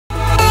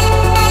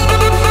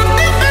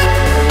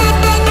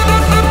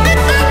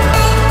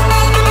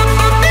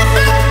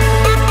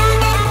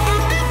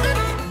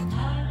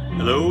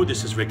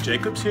this is Rick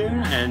Jacobs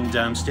here, and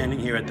I'm standing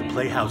here at the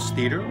Playhouse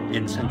Theatre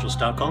in central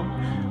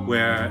Stockholm,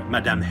 where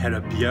Madame Hera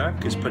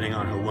Bjork is putting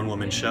on her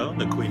one-woman show,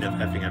 The Queen of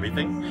Effing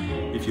Everything.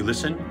 If you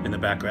listen in the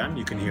background,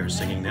 you can hear her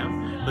singing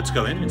now. Let's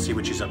go in and see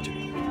what she's up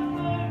to.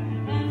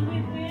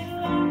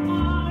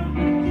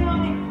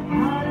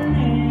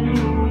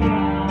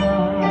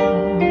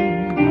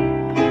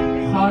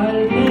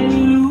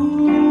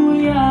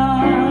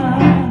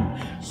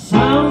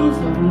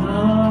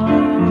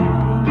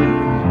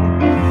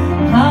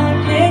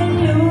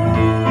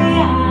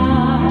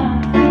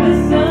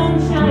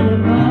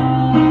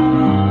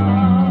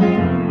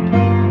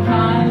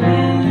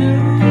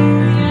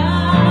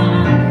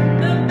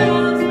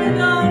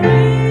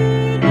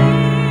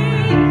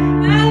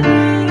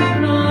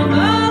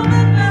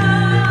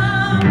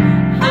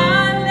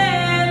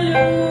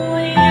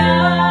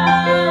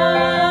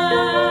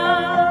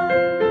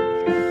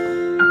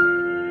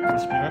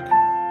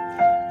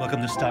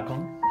 Welcome to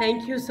Stockholm.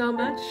 Thank you so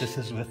much. This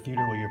is the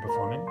theater where you're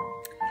performing?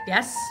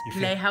 Yes,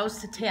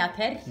 Playhouse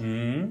Theater.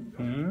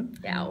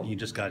 Yeah. You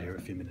just got here a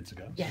few minutes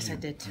ago. Yes, I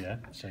did. Yeah,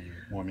 so you're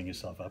warming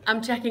yourself up.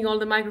 I'm checking all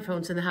the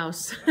microphones in the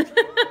house.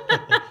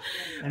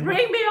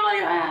 Bring me all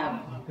you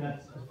have.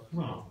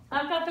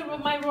 I've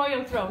got my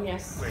royal throne,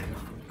 yes. Great.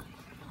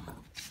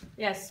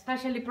 Yes,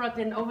 specially brought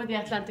in over the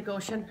Atlantic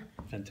Ocean.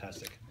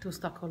 Fantastic. To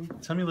Stockholm.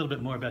 Tell me a little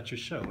bit more about your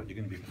show, what you're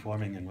going to be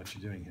performing and what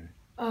you're doing here.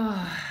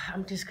 Oh,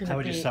 I'm just gonna. How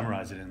would you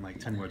summarize it in like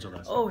 10 words or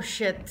less? Oh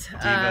shit.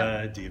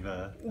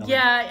 Diva.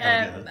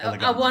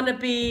 I wanna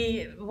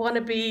be.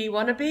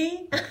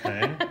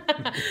 Okay.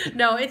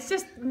 No, it's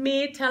just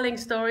me telling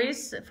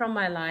stories from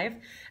my life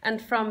and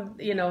from,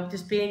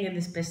 just being in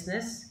this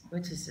business,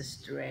 which is a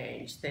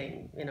strange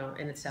thing,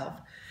 in itself.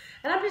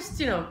 And I'm just,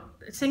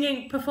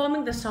 singing,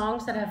 performing the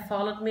songs that have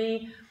followed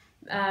me.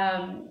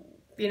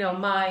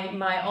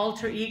 My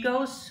alter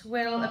egos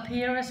will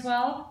appear as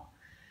well.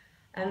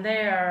 And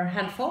they are a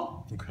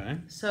handful. Okay.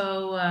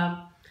 So,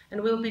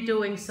 and we'll be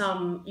doing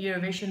some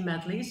Eurovision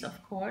medleys,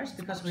 of course,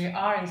 because we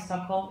are in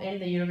Stockholm in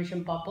the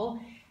Eurovision bubble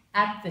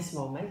at this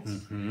moment.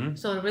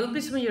 So there will be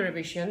some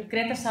Eurovision.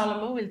 Greta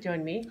Salomo will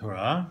join me.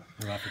 Hurrah!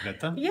 Hurrah for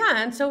Greta. Yeah,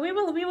 and so we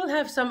will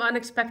have some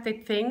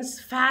unexpected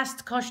things,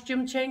 fast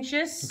costume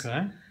changes.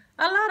 Okay.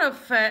 A lot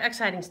of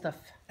exciting stuff.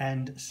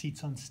 And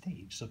seats on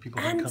stage, so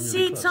people can come really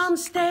seats close. on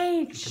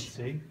stage. You can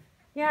see.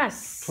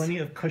 Yes. Plenty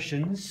of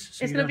cushions.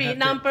 So it's going to be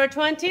number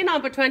 20.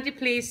 Number 20,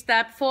 please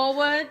step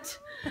forward.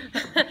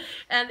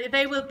 And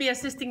they will be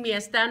assisting me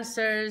as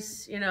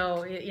dancers,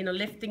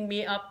 lifting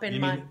me up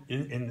in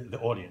in the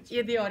audience?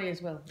 Yeah, the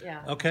audience will,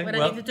 yeah. Okay, When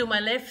I need to do my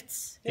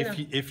lifts.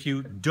 If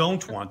you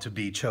don't want to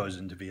be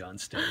chosen to be on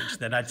stage,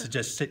 then I'd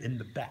suggest sit in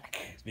the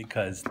back,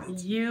 because...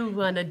 You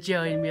want to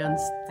join me on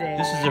stage.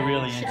 This is a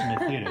really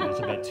intimate theater. There's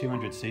about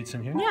 200 seats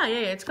in here. Yeah.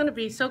 It's going to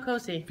be so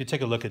cozy. If you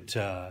take a look at...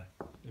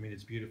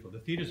 it's beautiful. The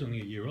theater's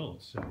only a year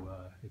old, so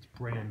it's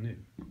brand new,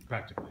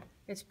 practically.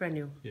 It's brand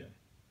new. Yeah.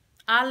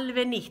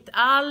 Alveg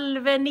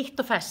nýtt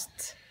og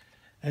fest.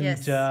 And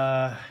yes.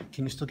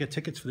 Can you still get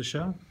tickets for the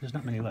show? There's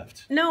not many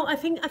left. No, I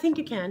think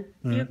you can.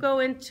 You go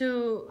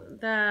into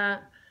the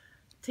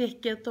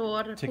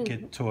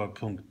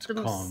ticketor.com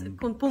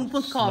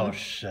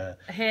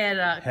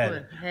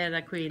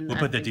Hera Queen. We'll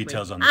put the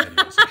details on the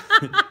video so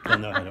they'll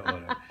know how to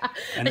order.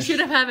 And I should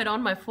have it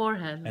on my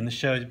forehead. And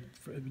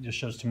the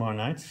show's tomorrow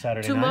night,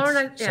 Saturday the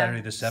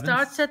 7th.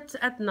 Starts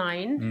at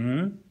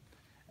 9.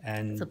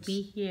 And so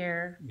be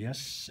here.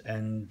 Yes,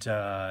 and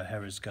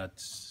Hera's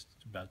got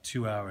about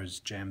 2 hours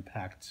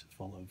jam-packed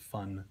full of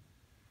fun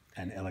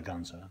and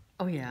eleganza.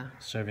 Oh yeah.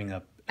 Serving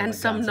up and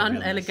some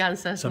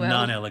non-eleganza as well. Some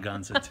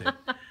non-eleganza too.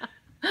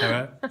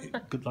 Hera,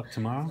 good luck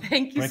tomorrow.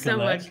 Thank you so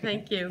much.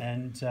 Thank you.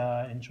 And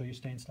enjoy your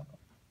stay in Stockholm.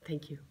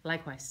 Thank you.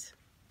 Likewise.